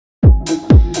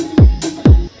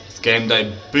game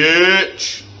day,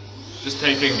 bitch. Just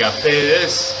taking a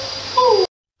piss. Ooh.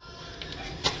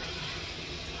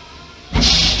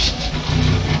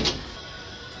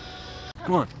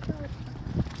 Come on.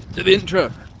 Do the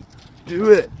intro.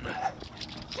 Do it.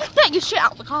 Just get your shit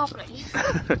out the car, please.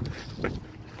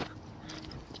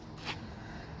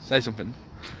 Say something.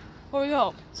 Hurry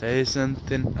up. Say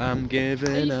something, I'm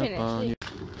giving up on you.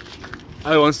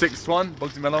 0161,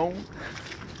 Bugsy Malone.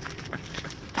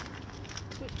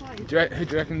 Who do you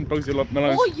reckon Bugsy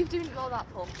Malone? What are you doing all that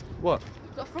for? What?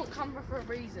 You've got a front camera for a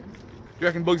reason. Do you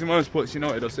reckon Bugsy Malone supports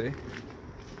United or City?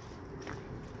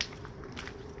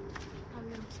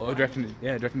 Or do you reckon,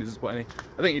 yeah, do you reckon he doesn't support any?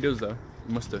 I think he does though.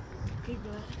 He must do.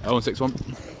 0161.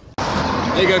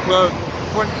 There you go, Chloe.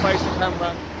 Front facing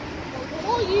camera.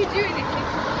 What are you doing?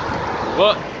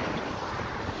 What?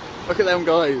 Look at them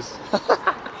guys.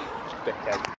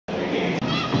 Dickhead.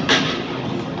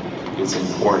 It's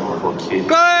important for kids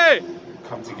to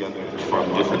come together from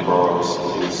different boroughs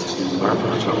is to learn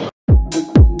from each other.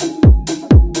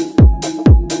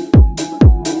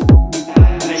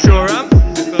 Sure am.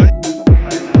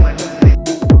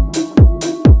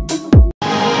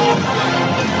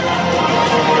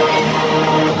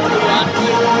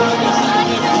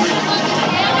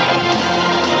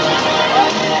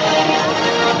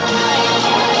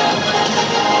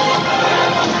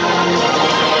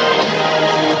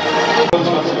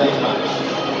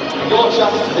 Your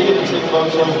chance to be in the team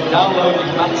photo, download the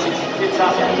Man City Kids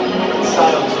app and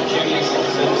sign up to junior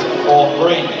citizens for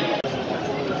free.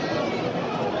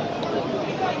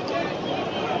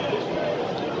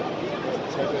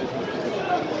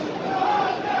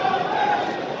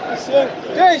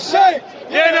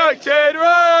 United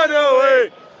run away,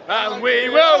 and we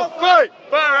will fight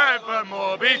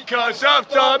forevermore because of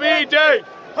Tommy Day.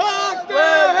 Go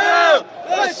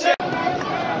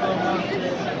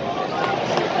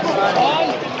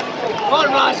on,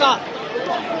 Raza!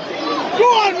 Go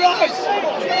on, Rice!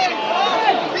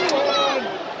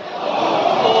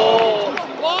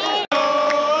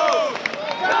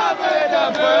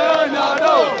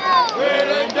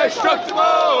 We're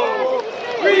indestructible!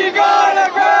 We gotta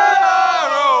get our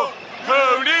own!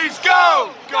 Hoonies,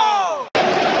 go! Go!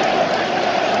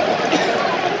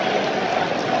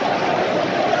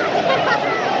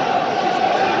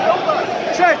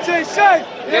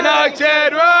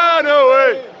 United run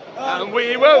away, and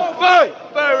we will fight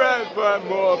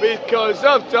forevermore because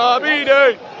of Tommy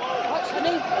Day. What's the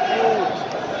name?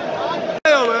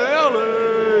 Come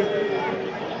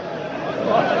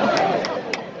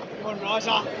on,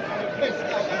 Raza!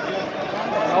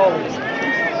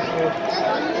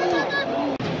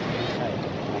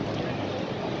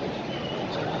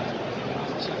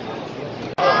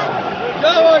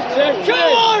 on, City!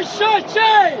 Come on,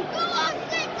 City!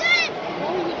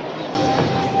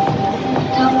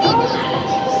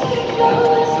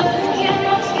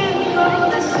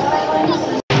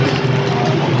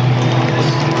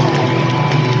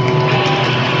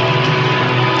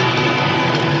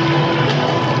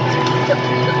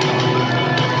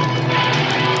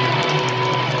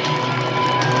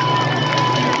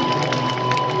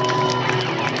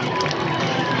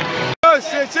 Go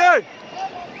City!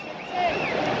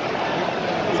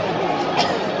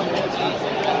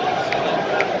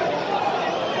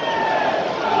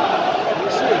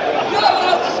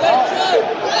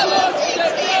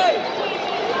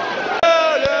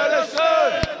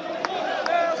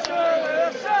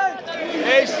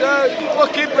 He's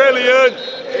fucking brilliant.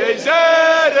 He's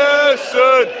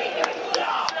Edison.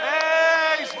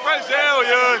 He's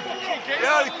Brazilian. He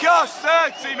only cost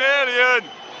 30 million.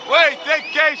 We think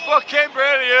he's fucking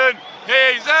brilliant.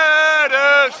 He's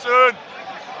Edison.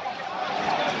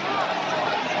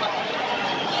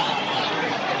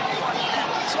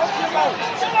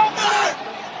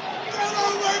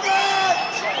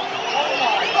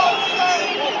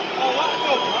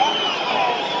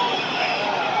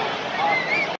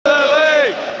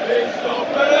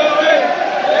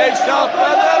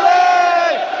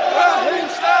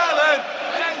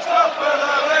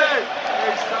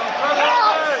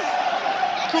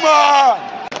 Come on!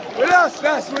 We lost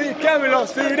last week and we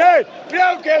lost today. We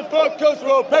don't give a fuck because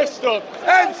we're all pissed up.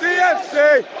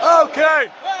 MCFC, okay.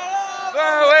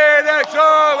 We'll win next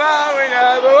time and we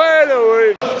never win a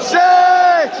week.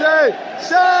 City!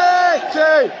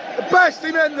 City! The best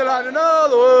team in the land and all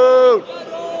the world.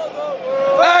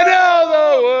 And all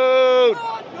the world.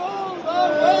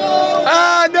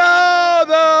 And all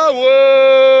the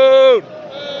world.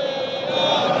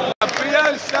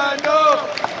 Champions stand up.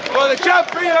 For the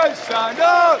champions stand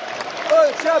up. For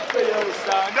the champions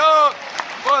stand up.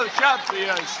 For the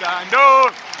champions stand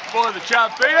up. for the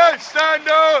champions. Stand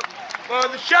up for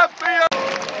the champions.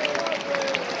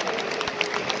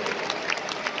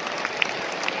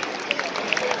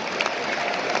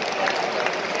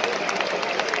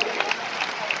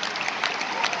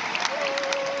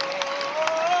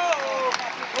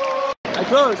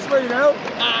 Close, 3 now.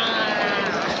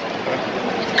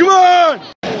 Come on!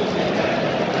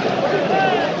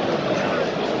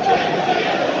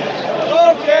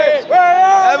 Okay,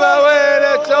 never win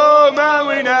at all, man,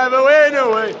 we never win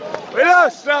away. We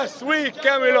lost last week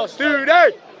and we lost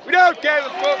today. We don't give a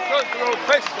fuck because we're all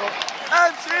pissed off.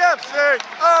 NCFC,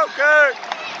 okay.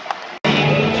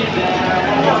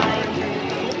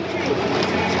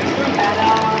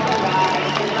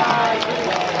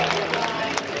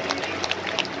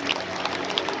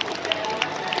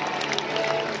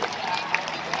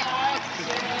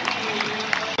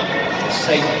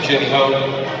 Safe journey home.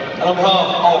 And on behalf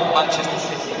of Manchester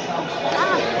City.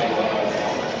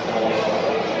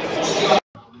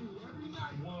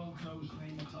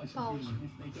 Balls.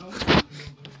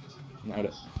 Nailed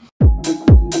it.